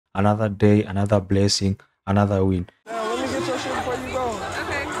another day, another blessing, another win. Let me get your shit before you go.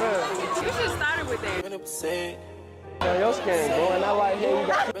 Okay. Yeah. You should start it with that. Damn, your skin going out like here. You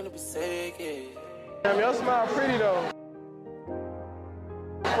got. Damn, your smile pretty though.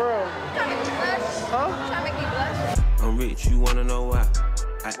 For real. Huh? Trying to make me blush. I'm rich, you wanna know why?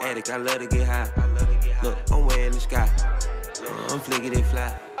 I addict, I love to get high. Look, I'm way in the sky. I'm flicking it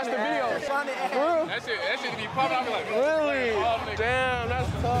fly. Watch the video. Real? That shit be popping. I be like, Really? Damn, that's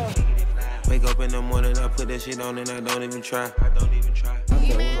tough. Wake up in the morning, I put that shit on and I don't even try.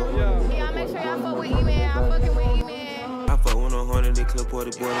 E-Man. Yeah, make sure y'all fuck with E-Man. I'm fucking with E-Man. I fuck with a hornet, they clip or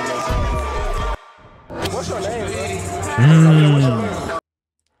the boy. What's your name, bro?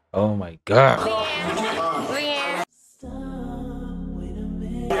 Oh my God. Leanne.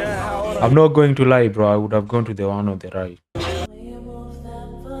 Yeah, how old are I'm not going to lie, bro. I would have gone to the one on the right.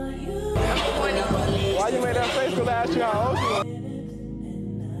 you? Why you made that face? Because I asked you how old you are.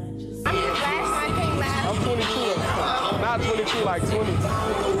 I'm just last one. I can't laugh. I'm 22. Not 22, like 20. I'm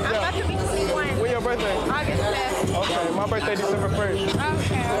about to be 21. When your birthday? August 5th. Okay, my birthday December 1st.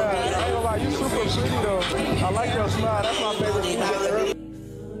 Okay. Yeah, I ain't gonna lie, you super pretty though. I like your smile, that's my favorite feature.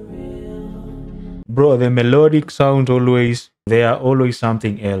 Bro, the melodic sounds they are always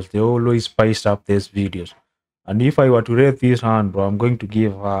something else. They always spice up these videos. And if I were to rate this hand, bro, I'm going to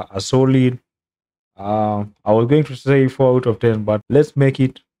give her a solid, I was going to say 4 out of 10, but let's make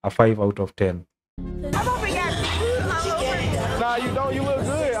it a 5 out of 10. I'm hoping y'all Nah, you don't, you look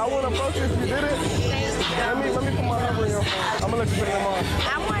good. I wanna approach you if you did it. Let me put my number in your phone. I'm gonna let you put it in mine.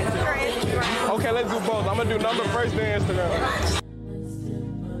 I want your Instagram. Okay, let's do both. I'm gonna do number first, then Instagram.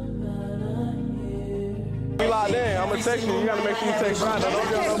 We locked in. I'm gonna text you. You gotta make sure you text right. Don't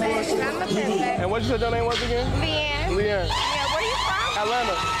get no bullshit. I'm a text. And what you said your name was again? Leanne. Leanne. Yeah, where you from?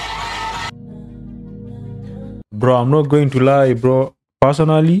 Atlanta. Bro, I'm not going to lie, bro.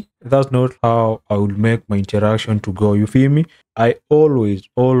 Personally, that's not how I would make my interaction to go. You feel me? I always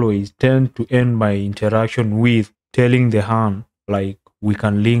tend to end my interaction with telling the hand, like, we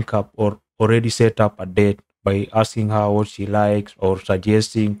can link up or already set up a date by asking her what she likes or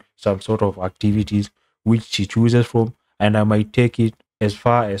suggesting some sort of activities which she chooses from. And I might take it as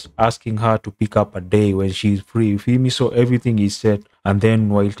far as asking her to pick up a day when she's free. You feel me? So everything is set. And then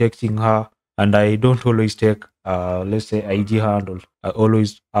while texting her, and I don't always take, let's say, IG handles. I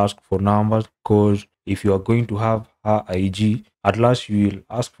always ask for numbers, because if you are going to have her IG, at last you will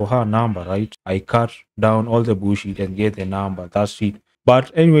ask for her number, right? I cut down all the bullshit and get the number. That's it.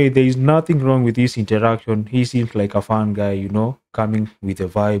 But anyway, there is nothing wrong with this interaction. He seems like a fun guy, you know, coming with a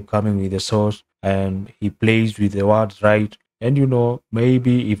vibe, coming with a source, and he plays with the words right. And you know,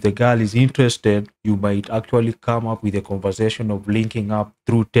 maybe if the girl is interested, you might actually come up with a conversation of linking up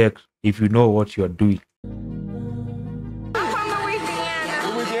through text if you know what you're doing. I'm from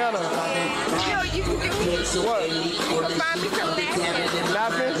Louisiana. Louisiana. You can do What? You can find me some napkins.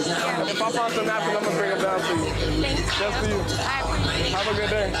 Napkins? If I find some napkins, I'm gonna bring them down to you. Just for you. I appreciate it. Have a good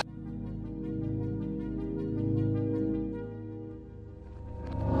day.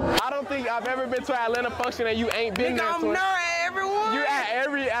 I don't think I've ever been to an Atlanta function and you ain't been there. I'm not everyone. You at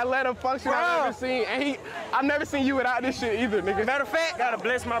every Atlanta function I've ever seen, and I've never seen you without this shit either, nigga. Matter of fact, gotta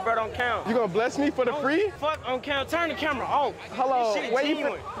bless my brother on count. You gonna bless me for the free? Fuck on count. Turn the camera off. Hello, This shit where you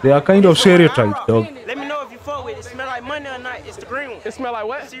genuine. They are kind of stereotypes, dog. Let me know if you fuck with it. It smell like money or not. It's the green one. It smell like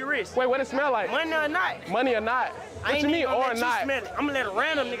what? Serious. Wait, what it smell like? Money or not. Money or not? I What ain't you mean, even gonna or let not? you smell it. I'm gonna let a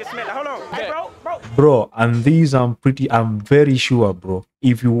random nigga smell it. Hold on. Hey, bro. Bro, and these I'm very sure, bro.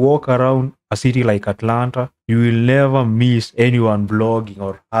 If you walk around a city like Atlanta, you will never miss anyone vlogging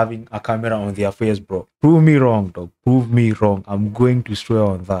or having a camera on their face, bro. Prove me wrong, dog. Prove me wrong. I'm going to swear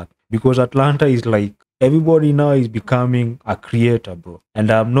on that. Because Atlanta is like, everybody now is becoming a creator, bro.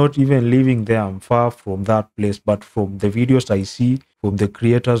 And I'm not even living there. I'm far from that place. But from the videos I see, from the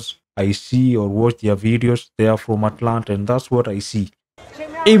creators I see or watch their videos, they are from Atlanta. And that's what I see.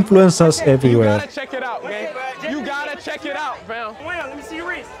 Influencers everywhere. You gotta check it out, man. You gotta check it out, fam. Well, let me see your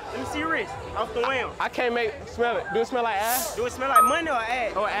wrist. Let me see your wrist. Off the wham. I can't smell it. Do it smell like ass? Do it smell like money or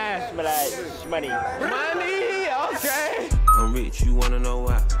ass? Or ass? Smell like money. Money, okay. I'm rich, you wanna know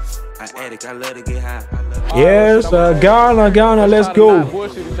why? I addict, I love to get high. Yes, Ghana, let's go.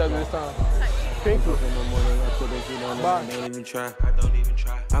 Bullshit each other this time. Thank you. I don't even try.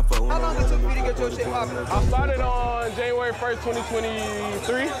 I fuck with How long it took you to get your shit popping? I started on January 1st,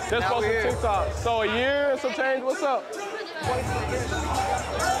 2023. Just posted TikTok. So a year and some change. What's up?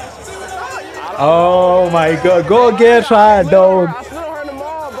 Oh my God, go get her, dog. I slid on her in the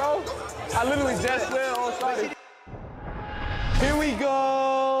mall, bro. I literally just slid on Saturday. Here we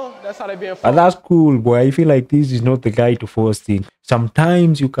go. That's how they being But funny. that's cool, boy. I feel like this is not the guy to force things.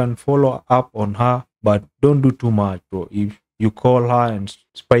 Sometimes you can follow up on her, but don't do too much, bro. If you call her and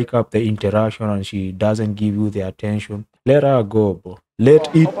spike up the interaction and she doesn't give you the attention, let her go, bro. Let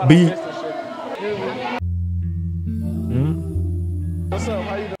Hope I it don't be. miss this shit. Excuse me. What's up?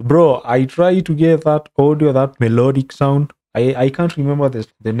 How you doing? Bro, I try to get that audio, that melodic sound. I can't remember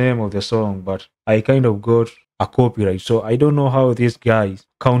the name of the song, but I kind of got a copyright. So I don't know how these guys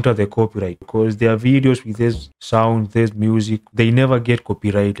counter the copyright because their videos with this sound, this music, they never get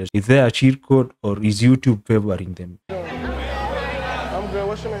copyrighted. Is there a cheat code or is YouTube favoring them? I'm good.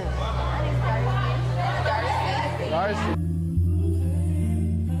 What's your name? Darcy.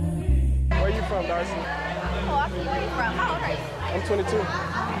 Where you from, Darcy? Milwaukee, where you from? How old are you? I'm 22.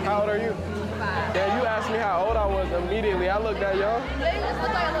 How old are you? Yeah, you asked me how old I was immediately. I looked that young. You just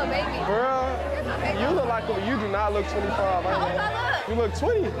look like a little baby. Girl, you look like you do not look 25. How old I look? You look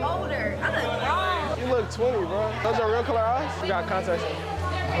 20. Older. I look grown. You look 20, bro. Those are real color eyes? You got contacts.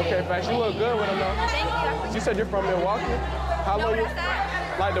 Okay, facts. You look good with them though. Thank you. I appreciate You said you're from Milwaukee? How it. long you? What's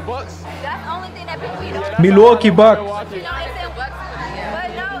that? Like the Bucks? That's the only thing that people you Yeah, don't that's Milwaukee how I know Bucks. Milwaukee. You know, it's in but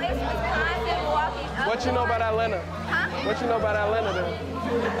no, it's Wisconsin, Milwaukee. What you know about Atlanta? Huh? What you know about Atlanta then?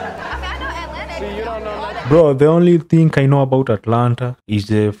 I mean, I know Atlanta. See, you don't know nothing. Bro, the only thing I know about Atlanta is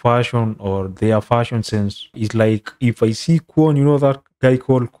the fashion or their fashion sense. It's like if I see Kwon, you know that guy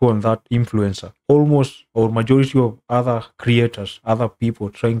called Kwon, that influencer, almost or majority of other creators, other people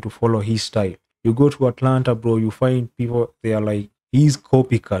trying to follow his style. You go to Atlanta, bro, you find people, they are like, he's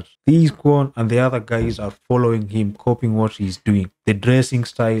copycat. These Kwon and the other guys are following him, copying what he's doing. The dressing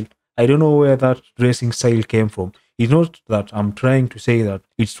style, I don't know where that dressing style came from. It's not that I'm trying to say that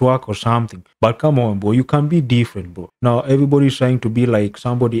it's work or something, but come on, bro, you can be different, bro. Now everybody's trying to be like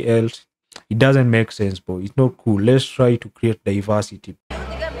somebody else. It doesn't make sense, bro. It's not cool. Let's try to create diversity. You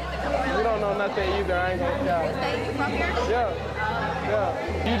don't know nothing either. I ain't gonna yeah. You from here? Yeah.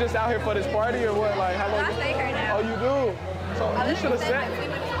 Yeah. You just out here for this party or what? Like how long? I stay here now. Oh, you do? So you should have said.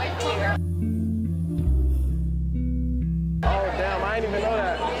 Oh damn, I didn't even know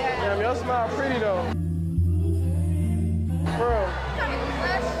that. Damn, your smile pretty though. Bro.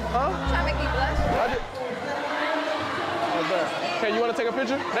 Huh? Trying to make me blush. I just... Oh, bet. Okay, you want to take a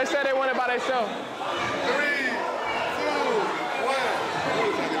picture? They said they want it by themselves. 3, 2,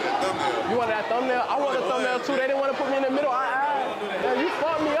 1. You wanted that thumbnail? I want a thumbnail too. They didn't want to put me in the middle. Yeah, you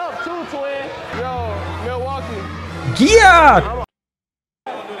fucked me up too, twin. Yo, Milwaukee. Yeah!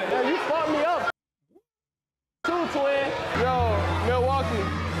 Yeah, you fucked me up too, twin. Yo, Milwaukee.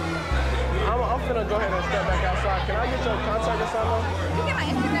 I'm finna go ahead and step back outside. Can I get your contact or something? You get my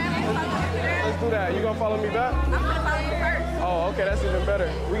Instagram. You follow my Instagram. Let's do that. You gonna follow me back? I'm gonna follow you first. Oh, okay, that's even better.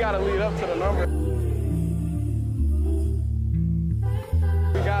 We gotta lead up to the number.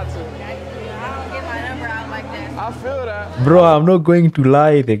 We got to. I don't get my number out like that. I feel that. Bro, I'm not going to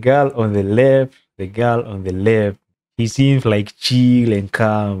lie. The girl on the left, he seems like chill and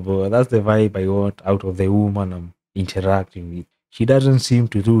calm, bro. That's the vibe I want out of the woman I'm interacting with. She doesn't seem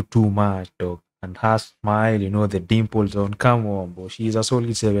to do too much, dog. And her smile, you know, the dimples on. Come on, bro. She's a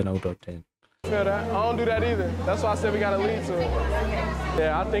solid 7 out of 10. I feel that. I don't do that either. That's why I said we gotta lead to it.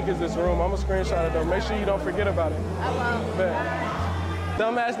 Yeah, I think it's this room. I'm gonna screenshot it though. Make sure you don't forget about it. I won't. Bet.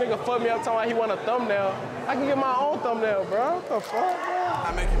 Dumbass nigga fucked me up talking about he want a thumbnail. I can get my own thumbnail, bro. What the fuck, bro?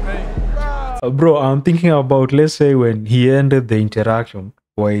 I make you pay. Bro, I'm thinking about, let's say, when he ended the interaction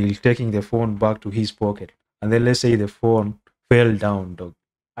while taking the phone back to his pocket. And then let's say the phone fell down, dog.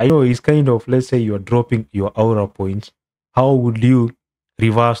 I know it's kind of, let's say you're dropping your aura points. How would you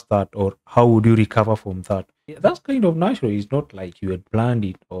reverse that, or how would you recover from that? Yeah, that's kind of natural. It's not like you had planned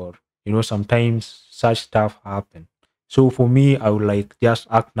it, or, you know, sometimes such stuff happen. So for me, I would like just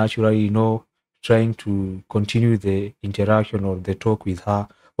act naturally, you know, trying to continue the interaction or the talk with her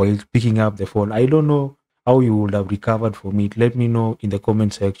while picking up the phone. I don't know how you would have recovered from it. Let me know in the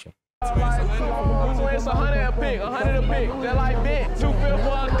comment section. It's 100 a pick, 100 a pick. Just like bit, 250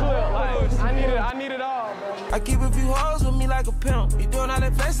 for a clip. Like, I need it all, bro. I keep a few hoes with me like a pimp. You doing all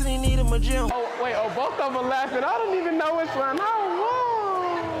that flexing, you need him a gym. Oh, wait, both of them laughing. I don't even know which one.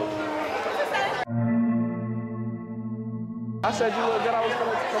 I said you look good, I was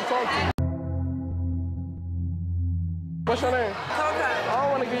gonna come talk to you. What's your name? Coco. I don't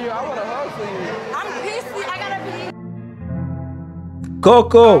wanna give you, I want a hug for you. I'm pissy. I gotta be. How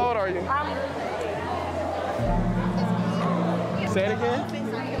Coco! old are you? Say it again.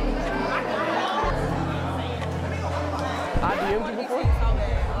 I DM'd you before?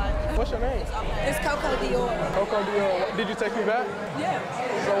 What's your name? It's Coco Dior. Coco Dior. Did you text me back? Yeah.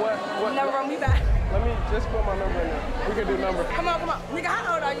 So what? Never wrote me back. Let me just put my number in there. We can do number. Come on. Nigga,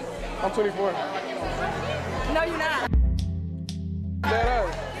 how old are you? I'm 24. No, you're not. Dead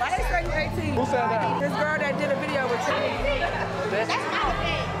ass. Why they say you 18? Who said that? This girl that did a video with you.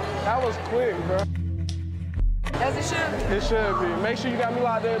 That was quick, bro. As it should. It should be. Make sure you got me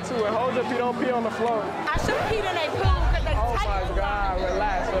locked in too. And hold up, you don't pee on the floor. I should have peed in a pool because they Oh tight. my God,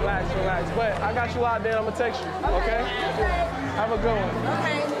 relax. But I got you locked in. I'm gonna text you. Okay? Have a good one.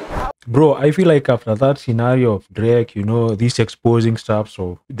 Okay. Bro, I feel like after that scenario of Drake, you know, this exposing stuff,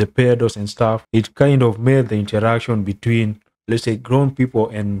 so the pedos and stuff, it kind of made the interaction between, let's say, grown people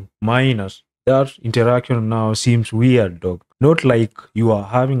and minors. That interaction now seems weird, dog. Not like you are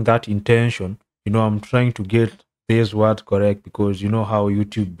having that intention. You know, I'm trying to get these words correct because you know how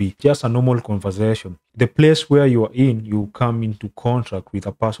YouTube be. Just a normal conversation. The place where you are in, you come into contact with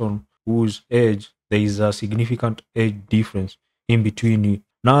a person whose age, there is a significant age difference in between you.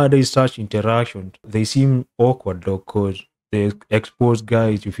 Nowadays, such interactions, they seem awkward, though, because the exposed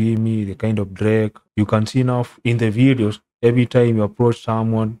guys, you feel me, the kind of Drake. You can see now in the videos, every time you approach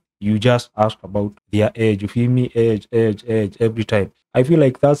someone, you just ask about their age. You feel me? Age, every time. I feel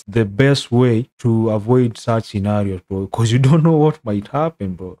like that's the best way to avoid such scenarios, bro, because you don't know what might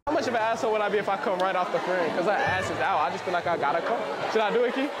happen, bro. How much of an asshole would I be if I come right off the frame? Because that ass is out. I just feel like I gotta come. Should I do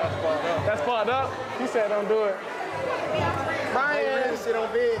it, Key? That's fucked up. That's fucked up? He said don't do it. Brian, Sit on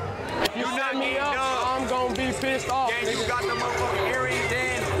bed. if you set me up, I'm gonna be pissed off. Yeah, you got the motherfucking earrings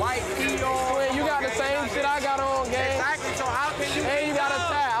in, white tee on. When you got the same shit I got on, gang. Exactly, so how can you... And you got a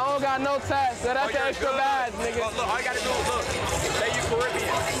tat. I don't got no tat, so that's the extra badge, nigga. Look, all you gotta do is look. Say you Caribbean.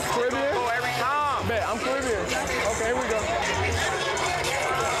 Caribbean? Go every time. Bet, I'm Caribbean. Okay, here we go.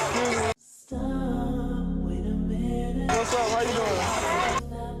 What's up? How you doing?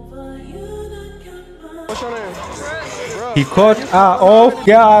 What's your name? Bro. He caught her off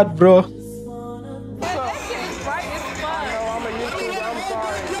guard, bro. What's up? No, I'm a YouTuber. I'm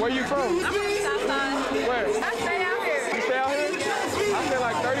sorry. Where you from? I'm from Southside. Where? I stay out here. You stay out here? I stay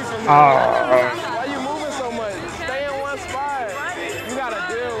like 30 from here. Ah. Why you moving so much? Stay in one spot. You gotta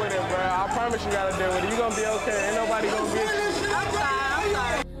deal with it, bro. I promise you gotta deal with it. You gonna be okay. Ain't nobody gonna get you. I'm sorry.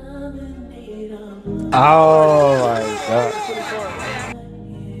 Oh my God. 24.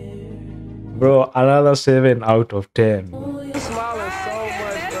 Bro, another 7 out of 10. You smiling so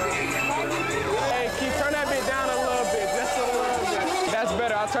much, bro. Hey, Keith, turn that bit down a little bit. Just a little bit. That's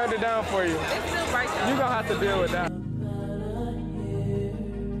better. I turned it down for you. You gonna have to deal with that.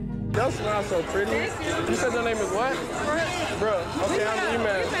 Your smile so pretty. You said your name is what? Bro. Okay, I'm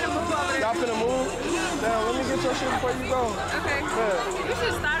emailing. Y'all finna move? Damn, let me get your shit before you go. Okay. Yeah. You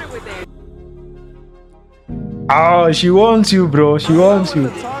should start it with that. Oh, she wants you, bro. She wants I you.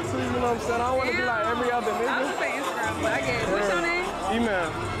 want to talk to you, you know what I'm saying? I don't want to be like every other I nigga. was say Instagram, but I get it. What's your name?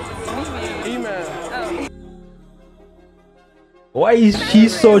 Email. Why is she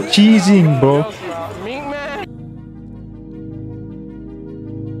so cheesing, bro? Mink man?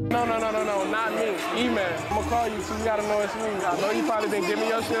 No, not me. Email. I'm gonna call you, so you gotta know it's me. I know you probably didn't give me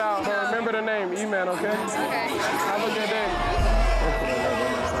your shit out, but remember the name, Email, okay? Okay. Have a good day.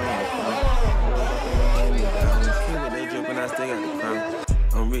 They jumping, I still got the crown.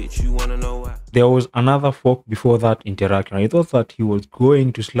 I'm rich, you wanna know why? There was another fork before that interaction. I thought that he was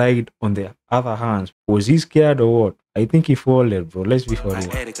going to slide on the other hands. Was he scared or what? I think he folded, bro. Let's be for real.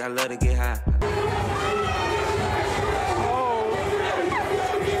 Addict, I love to get high.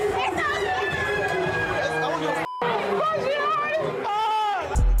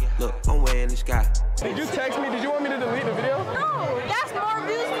 Look, I'm way in the sky. Did you text me? Did you want me to delete the video? No, that's more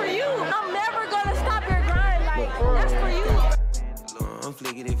views for you. I'm never gonna stop your grind. Like, that's for you. Look, I'm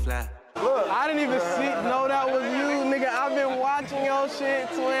flickety fly. Look, I didn't even know that was you, nigga. I've been watching your shit,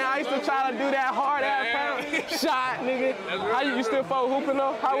 twin. I used to try to do that hard ass pound shot, nigga. How you still fuck hooping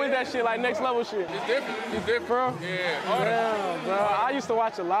though? How is that shit? Like next level shit? It's different. It's different. Bro? Yeah. Damn, bro. I used to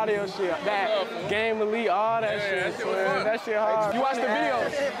watch a lot of your shit. That Game Elite, all that shit. that shit was twin. fun. That shit hard. You watch the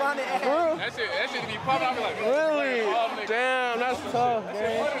videos? Bro? That shit be popping. I be like, Really? Damn, that's tough,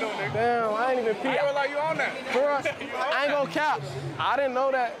 man. Damn, I ain't even peep. I feel like you on that. Bro, I ain't gonna cap. I didn't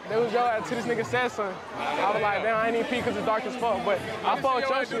know that there was your ass till this nigga said something. I was like, damn, I ain't even peep because it's dark as fuck. But I fuck with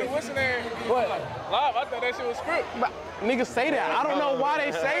your shit. What's in there? What? Live, I thought that shit was script. But niggas say that. I don't know why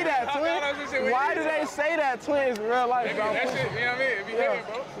they say that, twin. Why do they say that, twin? It's real life, bro. That shit, you know what I mean? It be hitting,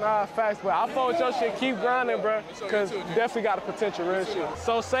 bro. Nah, facts, but I fuck with your shit. Keep grinding, bro, because definitely got a potential, real shit.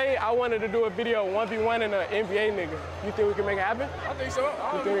 So say I wanted to do a video 1v1 in an NBA nigga. You think we can make it happen? I think so.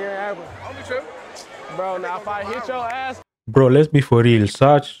 You think we can happen? I'm the trip. Bro, now if I hit your ass, Bro, let's be for real.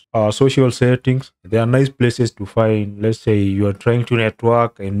 Such social settings, they are nice places to find. Let's say you are trying to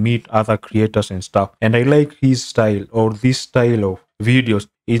network and meet other creators and stuff. And I like his style or this style of videos.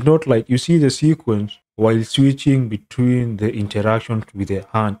 It's not like you see the sequence while switching between the interactions with the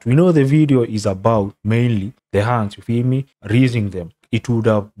hand. We know the video is about mainly the hands, you feel me? Raising them. It would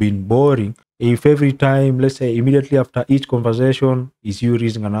have been boring if every time, let's say immediately after each conversation, is you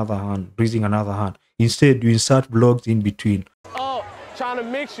raising another hand. Instead, you insert vlogs in between. Oh, trying to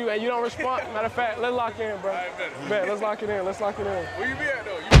mix you and you don't respond. Matter of fact, let's lock in, bro. Bet, let's lock it in. Let's lock it in. Where you be at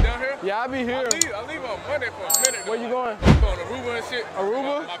though? You be down here? Yeah, I be here. I leave on Monday for a minute. Where you going? I'm going to Aruba and shit.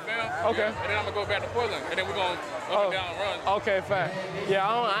 Aruba? My fam. Okay. Yeah. And then I'm gonna go back to Portland. And then we're gonna up and down run. Okay, fact. Yeah,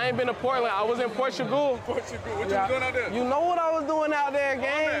 I ain't been to Portland. I was in Portugal. What you doing out there? You know what I was doing out there,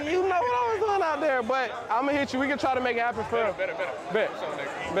 gang. You know what I was doing out there. But I'm gonna hit you. We can try to make it happen for real. Bet. I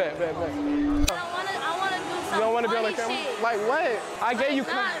wanna do You don't want to be on the funny camera? shit. Like what? I gave you.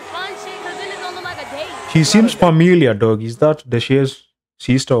 Not fun shit, cause then it's gonna look like a date. She seems familiar, dog. Is that the Shea's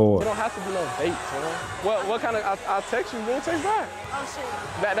sister or It what? don't have to be no date, man. What kind of? I'll text you. Then text back. Oh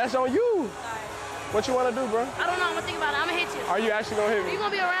shit. That's on you. What you want to do, bro? I don't know. I'm gonna think about it. I'm gonna hit you. Are you actually gonna hit You me?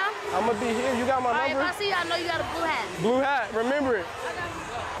 gonna be around? I'm gonna be here. You got my All right. If number? I see you, I know you got a blue hat. Blue hat. Remember it.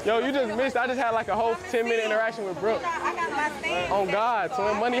 Yo, you just missed. I just had like a whole 10-minute interaction with Brooke. On God,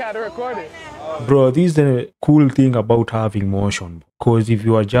 so Money had to record it. Bro, this is the cool thing about having motion. Because if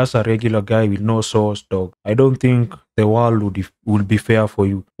you are just a regular guy with no source, dog, I don't think the world would be fair for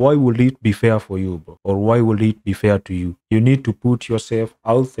you. Why would it be fair for you, bro? Or why would it be fair to you? You need to put yourself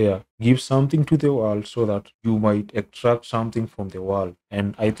out there, give something to the world so that you might extract something from the world.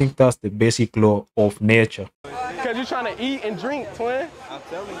 And I think that's the basic law of nature. Because you're trying to eat and drink, twin. I'm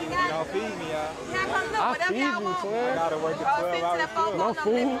telling you, y'all feed me, y'all. I feed you, twin. I gotta work a 12-hour shift. No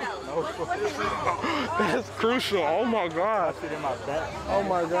food? That's crucial. Oh my God. Shit in my back. Oh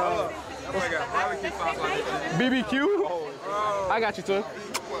my God. BBQ? I got you, twin.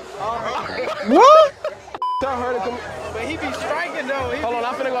 What? Tell her to come. But he be striking though. Hold on,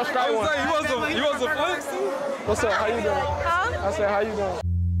 I'm finna go strike one. You want some flex? What's up? How you doing? Huh? I said, how you doing?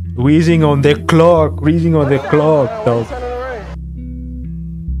 Rizzing on the clock, dog. Turn it around.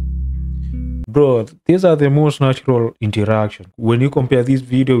 Bro, these are the most natural interactions. When you compare this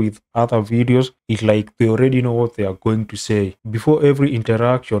video with other videos, it's like they already know what they are going to say. Before every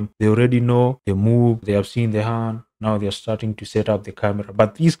interaction, they already know the move, they have seen the hand, now they're starting to set up the camera.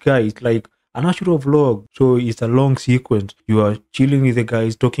 But this guy is like a natural vlog, so it's a long sequence. You are chilling with the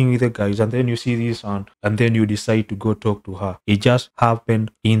guys, talking with the guys, and then you see this hand, and then you decide to go talk to her. It just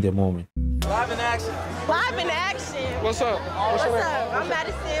happened in the moment. Live in action. Live in action. What's up? What's your name? up? I'm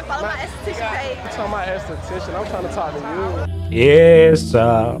Madison. Follow my esthetician page. I'm talking about esthetician. I'm trying to talk to you. Yes,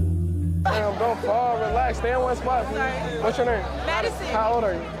 Damn, don't fall. Relax. Stay in one spot. Please. What's your name? Madison. How old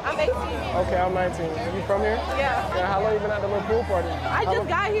are you? I'm 18. Okay, I'm 19. You from here? Yeah. Yeah. How long you been at the little pool party? I just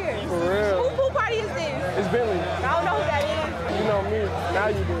got here. For real? Who pool party is this? It's Bentley. I don't know who that is. You know me. Now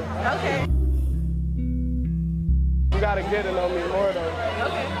you do. Okay. You gotta get to know me more though.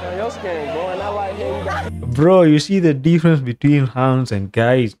 Okay. Man, your skin glowing. I like here you got. bro, you see the difference between hands and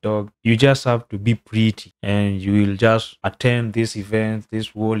guys, dog. You just have to be pretty and you will just attend these events,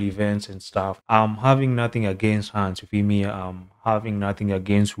 these world events and stuff. I'm having nothing against hands, you feel me? I'm having nothing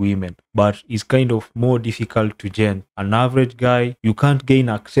against women, but it's kind of more difficult to gen. An average guy, you can't gain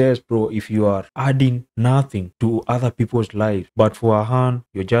access, bro, if you are adding nothing to other people's lives. But for a hand,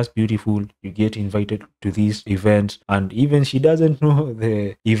 you're just beautiful. You get invited to these events, and even she doesn't know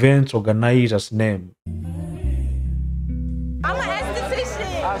the events organizer's name. I'm an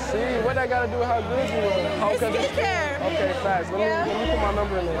esthetician. I see. What that got to do with how good you are? It's skincare. Okay, fast. Let me put my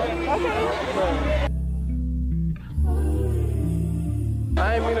number in there. Okay.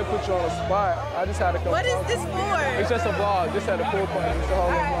 I ain't mean to put you on the spot. I just had to come. What is talk. this for? It's just a vlog. Just at the pool party. It's a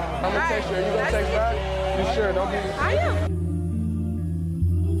whole vlog. I'm gonna text you. Are you gonna text back? You sure? Don't be. I am.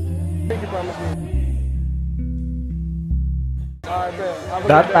 Pinky promise me. All right, bet.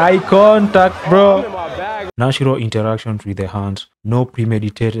 That eye contact, I'm in bro. my bag. Natural interactions with the hands. No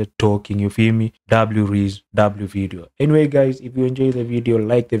premeditated talking, you feel me? W Riz, W video. Anyway, guys, if you enjoy the video,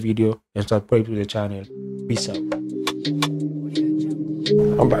 like the video and subscribe to the channel. Peace out.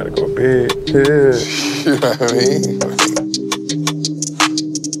 I'm about to go bed. Yeah. You know what I mean?